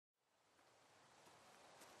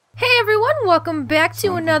Hey everyone, welcome back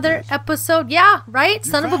to another episode. Yeah, right?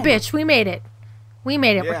 Son of a bitch, we made it. We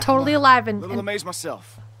made it. Yeah, we're totally alive and... a little amazed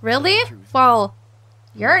myself. Really? Well,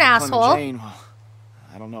 you're an asshole. Jane, well,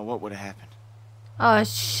 I don't know what would have happened.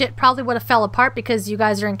 Shit probably would have fell apart because you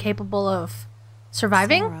guys are incapable of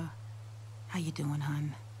surviving. Sarah, how you doing,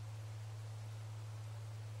 hon?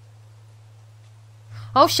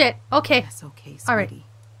 Oh shit, okay. That's okay, sweetie. All right.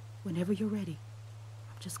 Whenever you're ready.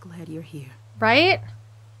 I'm just glad you're here. Right?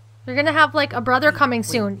 You're gonna have like a brother coming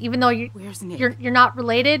soon, even though Where's Nick? you're not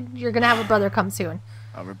related. You're gonna have a brother come soon.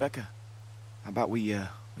 Rebecca, how about we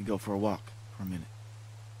go for a walk for a minute?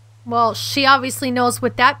 Well, she obviously knows.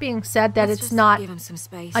 With that being said, that Let's it's just not give him some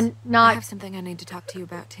space. not. I have something I need to talk to you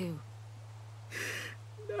about too.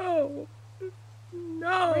 No.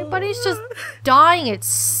 Everybody's just dying. It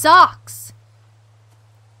sucks.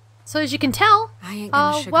 So as you can tell, I ain't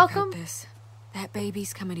gonna sugarcoat welcome. this. That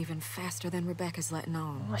baby's coming even faster than Rebecca's letting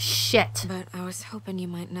on. Oh, shit. But I was hoping you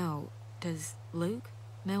might know. Does Luke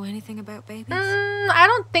know anything about babies? I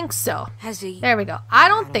don't think so. Has he? There we go. I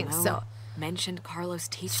don't think know, so. Mentioned Carlos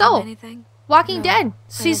teaching So, him anything? Walking No, Dead I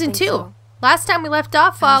Season don't 2. think so. Last time we left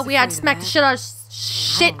off, I was we had afraid of smacked the that.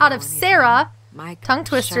 shit I out don't of know Sarah, anything. Mike tongue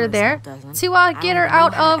twister sure as there, hell doesn't. to I get don't her even know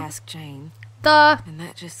out how to of ask Jane, the and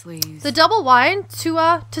that just leaves double wine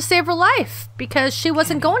to save her life because she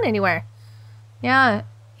wasn't going anywhere. Yeah.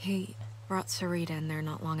 He brought Sanorita in there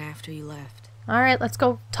not long after you left. All right, let's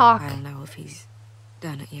go talk. I don't know if he's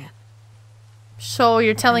done it yet. So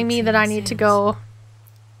you're telling me that I need to go.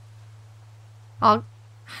 I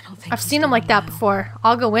don't think I've he's seen him done like that well. before.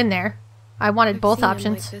 I'll go in there. I wanted I've both seen him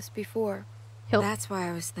options. like this before. He'll That's why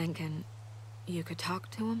I was thinking you could talk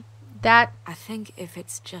to him. that I think if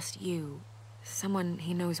it's just you, someone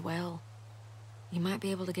he knows well, you might be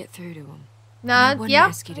able to get through to him. And I wouldn't yeah.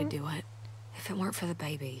 ask you to do it if it weren't for the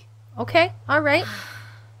baby. Okay, all right.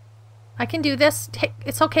 I can do this. Hey,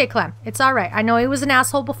 it's okay, Clem. It's all right. I know he was an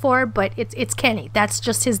asshole before, but it's Kenny. That's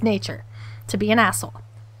just his nature, to be an asshole.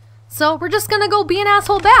 So we're just gonna go be an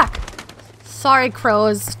asshole back. Sorry,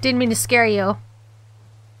 crows. Didn't mean to scare you.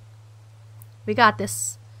 We got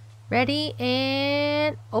this. Ready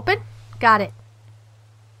and open. Got it.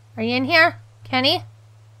 Are you in here, Kenny?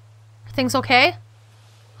 Are things okay?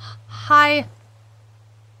 Hi.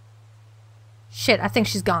 Shit, I think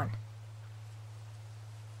she's gone.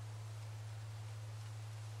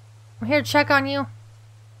 I'm here to check on you.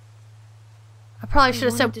 I probably should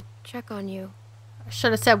have said. to check on you. I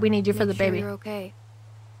should have said we need you for the Make sure baby. You're okay.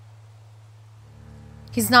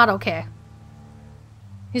 He's not okay.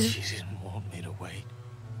 He's. She didn't want me to wait,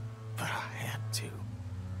 but I had to.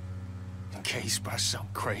 In case by some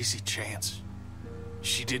crazy chance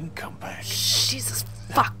she didn't come back. Jesus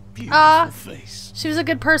fuck. Beautiful face. She was a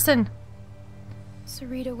good person.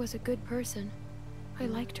 Sarita was a good person. I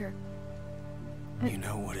liked her. You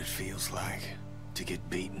know what it feels like to get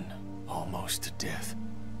beaten almost to death.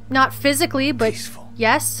 Not physically, but Peaceful.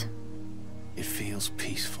 yes. It feels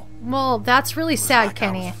peaceful. Well, that's really It was sad, like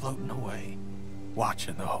Kenny. I was floating away,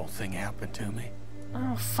 watching the whole thing happen to me.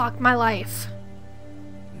 Oh, fuck my life.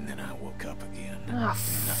 And then I woke up again. Oh,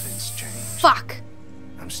 and nothing's changed. fuck.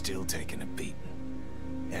 I'm still taking a beating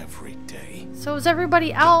every day. So is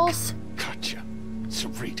everybody else. Gotcha.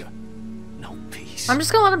 Sarita. No peace. I'm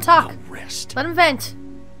just gonna let him talk. No rest. Let him vent.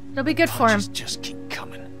 It'll be good for him. Punches just keep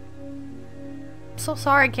coming. I'm so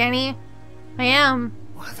sorry, Kenny. I am.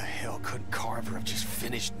 Why the hell couldn't Carver have just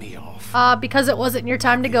finished me off? Because it wasn't your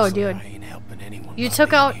time to go, Obviously, dude. I ain't helping anyone You by took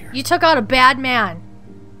being out here. you took out a bad man.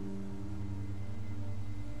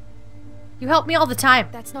 You help me all the time,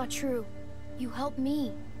 That's not true. You help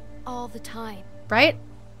me all the time. right?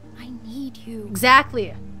 I need you.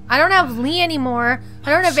 Exactly. I don't have Lee anymore. I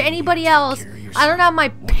don't have So you anybody take else. care of I yourself. don't have my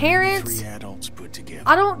One of you parents. three adults put together.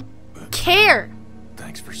 I don't care.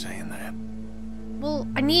 Thanks for saying that. Well,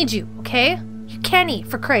 I need you, okay? You're Kenny,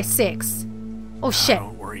 for Christ's sakes. Oh shit.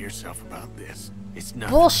 Don't worry yourself about this. It's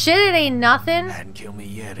nothing. Bullshit, it ain't nothing. Hadn't killed me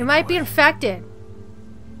yet. It might be anyway. infected.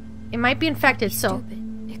 It might be infected, so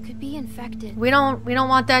Stupid. It could be infected. we don't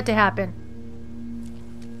want that to happen.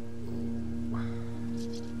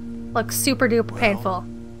 Looks super duper painful.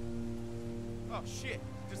 Oh shit!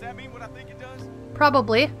 Does that mean what I think it does?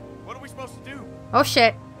 Probably. What are we supposed to do? Oh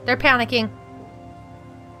shit. They're panicking.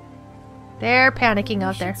 They're panicking We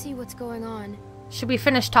out should there. see what's going on. Should we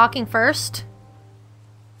finish talking first?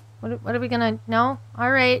 What are we gonna... No?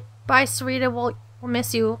 Alright. Bye, Sarita. We'll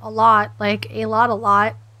miss you a lot. Like, a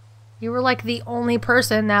lot. You were like the only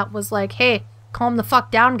person that was like, hey, calm the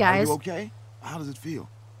fuck down, Are guys. you okay? How does it feel?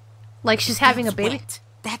 Like she's having a That's baby. wet.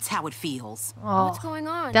 That's how it feels. Oh, What's going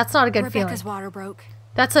on? that's not a good Rebecca's feeling. water broke.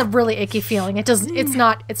 That's a really icky feeling. It's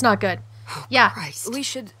not good. Yeah. Christ. We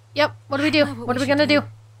should... Yep. What do we do? What are we gonna do?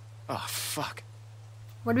 Oh, fuck.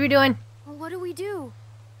 What are we doing? Well, what do we do?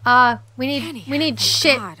 We need Kenny,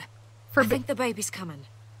 shit God. for I think the baby's coming.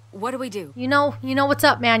 What do we do? You know what's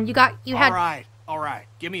up, man. You had All right.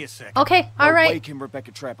 Give me a second. Okay, all No way right. can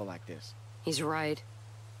Rebecca trap her like this. He's right.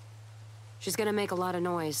 She's gonna make a lot of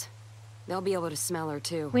noise. They'll be able to smell her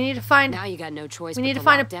too. We need to find Now you got no choice. we but need to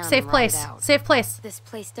find lock a down safe and ride place. it out. Safe place, This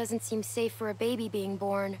place doesn't seem safe for a baby being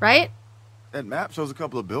born. right? That map shows a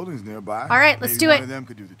couple of buildings nearby. All right, let's Maybe do one it. of them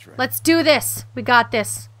could do the trick. Let's do this. We got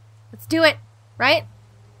this. Let's do it. Right?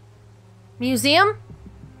 Museum?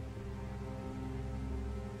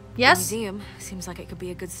 Yes? Museum seems like it could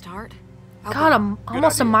be a good start. God, I'm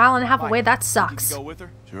almost a idea. mile and a half Mike, away. That think sucks. You can go with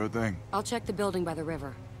her? Sure thing. I'll check the building by the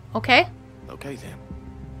river. Okay. Okay, then.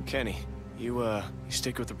 Kenny, you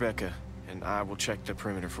stick with Rebecca, and I will check the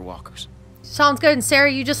perimeter for walkers. Sounds good. And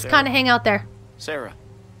Sarah, you just Sarah. kind of hang out there. Sarah,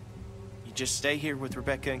 you just stay here with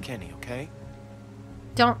Rebecca and Kenny, okay?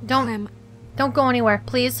 Don't Clem, go anywhere,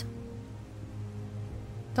 please.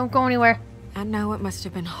 Don't go anywhere. I know it must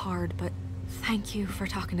have been hard, but thank you for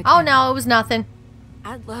talking to Oh Kenny. no, it was nothing.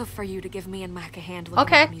 I'd love for you to give me and Mac a hand looking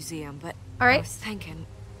Okay. at the museum, but All right. I was thinking,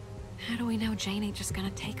 how do we know Jane ain't just gonna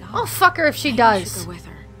take off? Oh, fuck her if she Maybe we should does. go with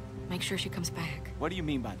her. Make sure she comes back. What do you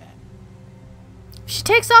mean by that? If she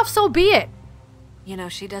takes off, so be it. You know,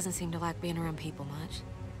 she doesn't seem to like being around people much.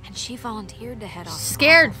 And she volunteered to head off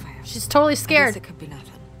Scared. awful fast. She's totally I guess scared. it could be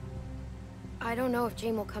nothing. I don't know if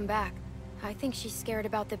Jane will come back. I think she's scared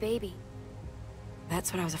about the baby.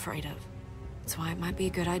 That's what I was afraid of. That's why it might be a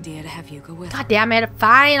good idea to have you go with her. God damn it.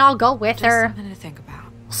 Fine, I'll go with Just her. something to think about.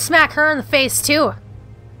 Smack her in the face, too.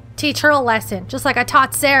 Teach her a lesson, just like I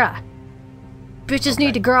taught Sarah. Bitches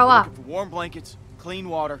need to grow We're up. looking for warm blankets, clean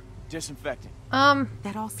water, disinfectant.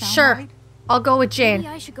 That all sound Sure. right? I'll go with Jane,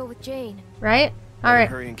 Maybe I should go with Jane. right? All Better right.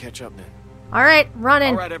 Hurry and catch up then. All right,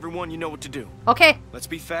 running. All right, everyone, you know what to do. Okay, Let's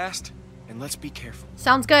be fast, and let's be careful.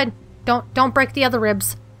 sounds good. Don't break the other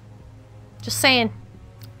ribs. Just saying.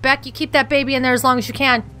 Beck, you keep that baby in there as long as you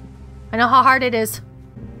can. I know how hard it is.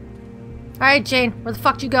 All right, Jane, where the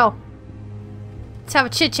fuck do you go? Let's have a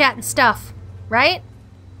chit chat and stuff, right?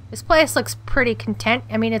 This place looks pretty content.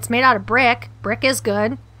 I mean, it's made out of brick. Brick is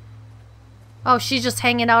good. Oh, she's just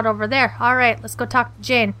hanging out over there. All right, let's go talk to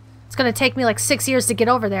Jane. It's gonna take me like 6 years to get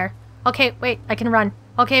over there. Okay, wait, I can run.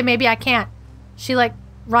 Okay, maybe I can't. She like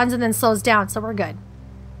runs and then slows down, so we're good.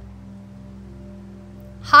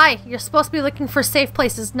 Hi, you're supposed to be looking for safe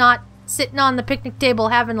places, not sitting on the picnic table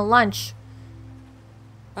having a lunch.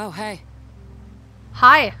 Oh, hey.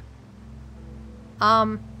 Hi.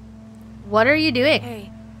 What are you doing?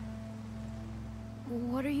 Hey.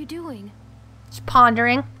 What are you doing? Just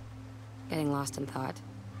pondering, Getting lost in thought.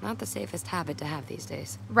 Not the safest habit to have these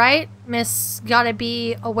days. right? Miss, gotta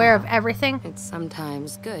be aware of everything. It's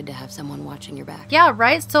sometimes good to have someone watching your back. Yeah,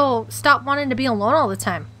 right? So stop wanting to be alone all the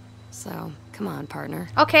time. So, come on, partner.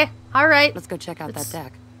 Okay, alright. Let's go check out Let's- that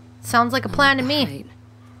deck. Sounds like a plan to me. Right.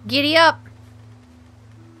 Giddy up.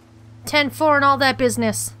 10-4 and all that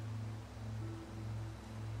business.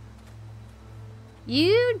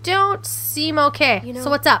 You don't seem okay. You know, So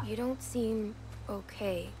what's up? You don't seem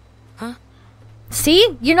okay.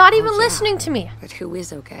 See? You're not even yeah. listening to me. But who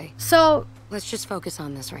is okay? So, Let's just focus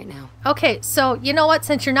on this right now. okay, so you know what?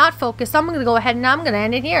 Since you're not focused, I'm going to go ahead and I'm going to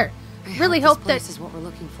end it here. I Really hope hope this that... place is what we're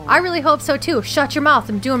looking for. I really hope so too. Shut your mouth.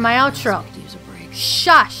 I'm doing my outro. Could use a break.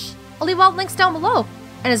 Shush. I'll leave all the links down below.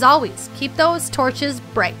 And as always, keep those torches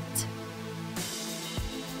bright.